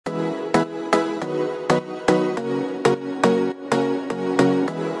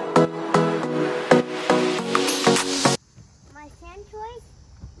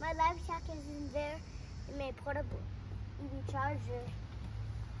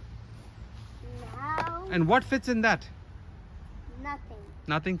And what fits in that? Nothing.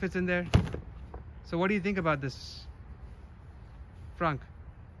 Nothing fits in there? So what do you think about this frunk?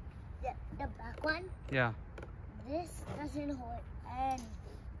 The black one? Yeah. This doesn't hold anything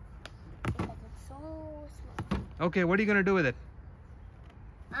because it's so small. Okay, what are you gonna do with it?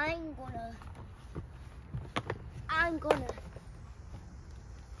 I'm gonna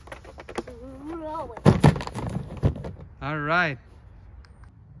throw it. All right.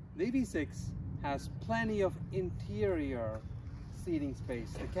 The EV6 has plenty of interior seating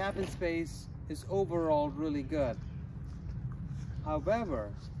space. The cabin space is overall really good. However,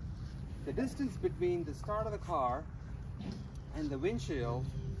 the distance between the start of the car and the windshield,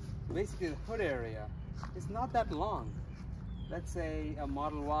 basically the hood area, is not that long. Let's say a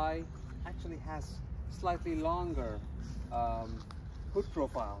Model Y actually has slightly longer hood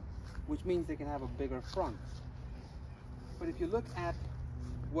profile, which means they can have a bigger front. But if you look at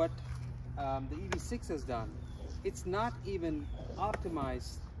what the EV6 has done, it's not even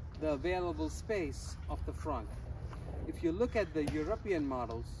optimized the available space of the front. If you look at the European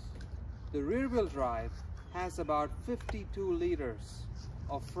models, the rear wheel drive has about 52 liters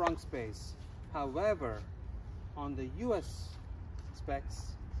of frunk space. However, on the US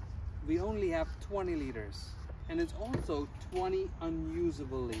specs, we only have 20 liters, and it's also 20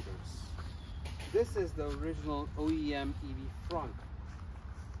 unusable liters. This is the original OEM EV Frunk,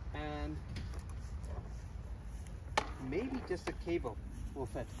 and maybe just a cable will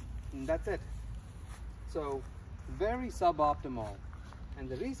fit, and that's it. So very suboptimal, and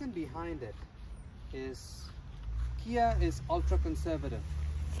the reason behind it is Kia is ultra conservative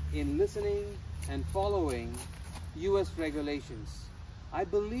in listening and following US regulations. I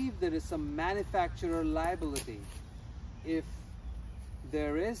believe there is some manufacturer liability. If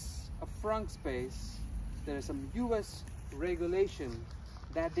there is a frunk space, there is some US regulation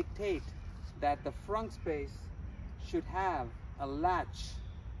that dictate that the frunk space should have a latch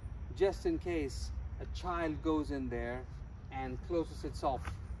just in case a child goes in there and closes itself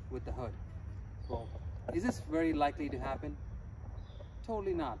with the hood. Well, is this very likely to happen?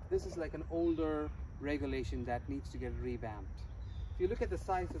 Totally not. This is like an older regulation that needs to get revamped. If you look at the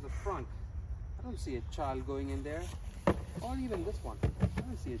size of the front, I don't see a child going in there, or even this one. I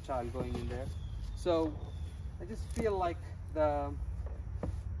don't see a child going in there. So I just feel like the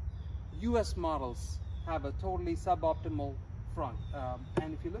US models have a totally suboptimal front.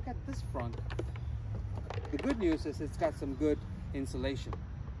 And if you look at this front, the good news is it's got some good insulation,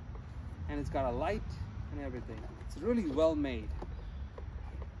 and it's got a light and everything. It's really well made.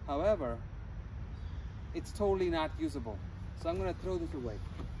 However, it's totally not usable. So I'm going to throw this away.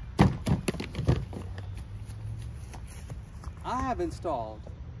 I have installed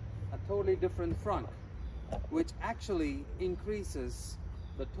a totally different frunk, which actually increases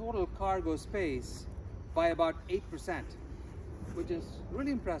the total cargo space by about 8%, which is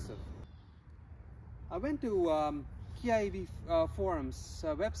really impressive. I went to Kia EV Forum's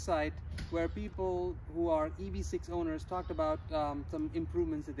website, where people who are EV6 owners talked about some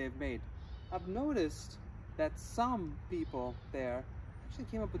improvements that they've made. I've noticed that some people there actually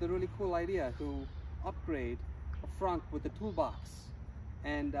came up with a really cool idea to upgrade a frunk with a toolbox,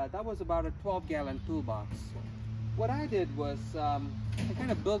 and that was about a 12-gallon toolbox. What I did was I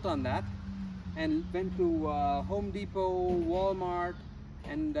kind of built on that and went to Home Depot, Walmart,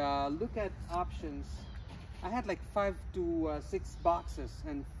 and look at options. I had like 5 to 6 boxes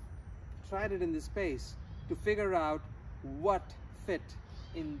and tried it in this space to figure out what fit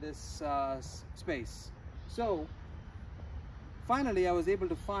in this space. So finally I was able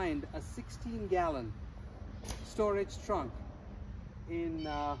to find a 16-gallon storage trunk in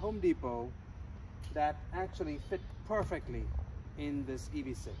Home Depot that actually fit perfectly in this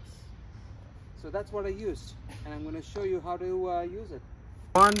EV6. So that's what I used, and I'm going to show you how to use it.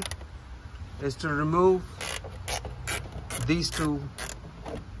 One is to remove these two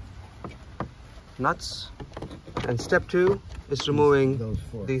nuts, and step 2 is removing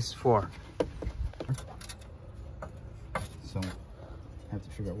these four. So I have to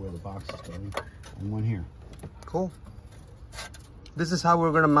figure out where the box is going, and one here. Cool. This is how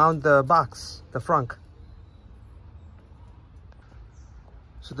we're going to mount the box, the frunk.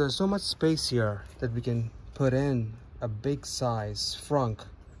 So there's so much space here that we can put in a big size frunk,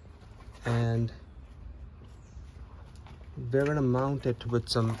 and we're going to mount it with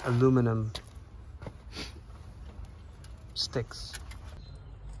some aluminum sticks.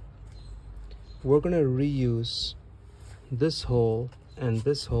 We're going to reuse this hole and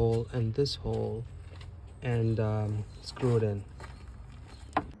this hole and this hole and screw it in.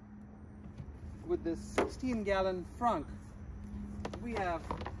 With this 16-gallon frunk, we have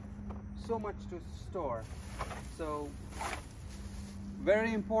so much to store. So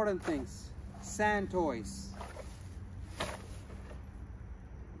very important things: sand toys,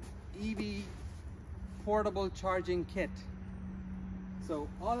 EV portable charging kit. So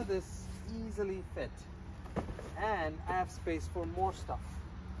all of this easily fit, and I have space for more stuff.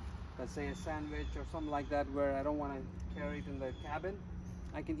 Let's say a sandwich or something like that where I don't want to carry it in the cabin,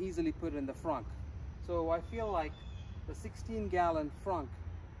 I can easily put it in the frunk. So I feel like the 16-gallon frunk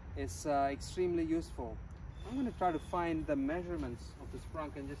is extremely useful. I'm going to try to find the measurements of this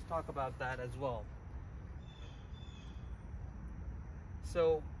frunk and just talk about that as well.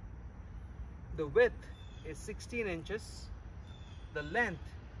 So the width is 16 inches, the length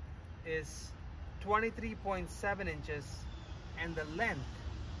is 23.7 inches, and the length,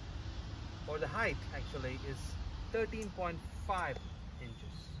 or the height actually, is 13.5 inches.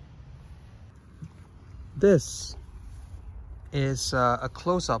 This is a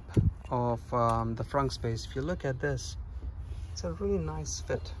close-up of the frunk space. If you look at this, it's a really nice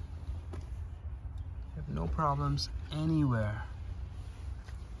fit. You have no problems anywhere.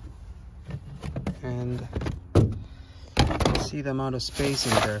 And see the amount of space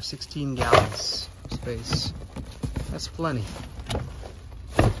in there, 16 gallons of space. That's plenty.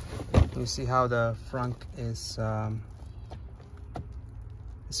 You see how the frunk is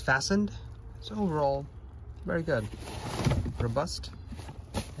fastened. So overall, very good, robust,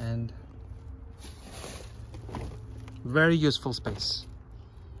 and very useful space.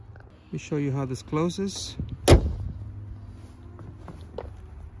 Let me show you how this closes.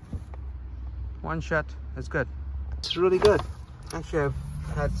 One shut is good. It's really good. Actually, I've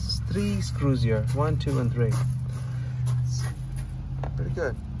had 3 screws here, 1, 2, and 3. It's pretty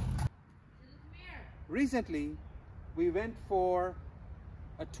good. Recently, we went for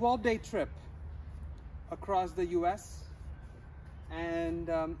a 12-day trip across the US, and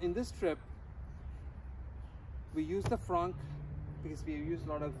in this trip we used the frunk because we used a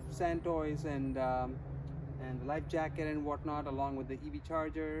lot of sand toys and the life jacket and whatnot, along with the EV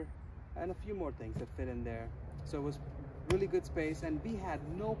charger and a few more things that fit in there. So it was really good space, and we had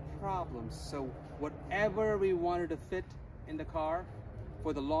no problems. So whatever we wanted to fit in the car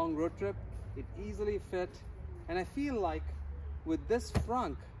for the long road trip, it easily fit. And I feel like with this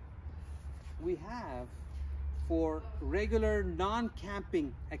frunk, we have for regular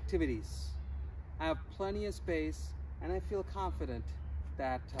non-camping activities. I have plenty of space, and I feel confident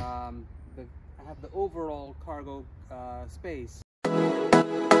that I have the overall cargo space.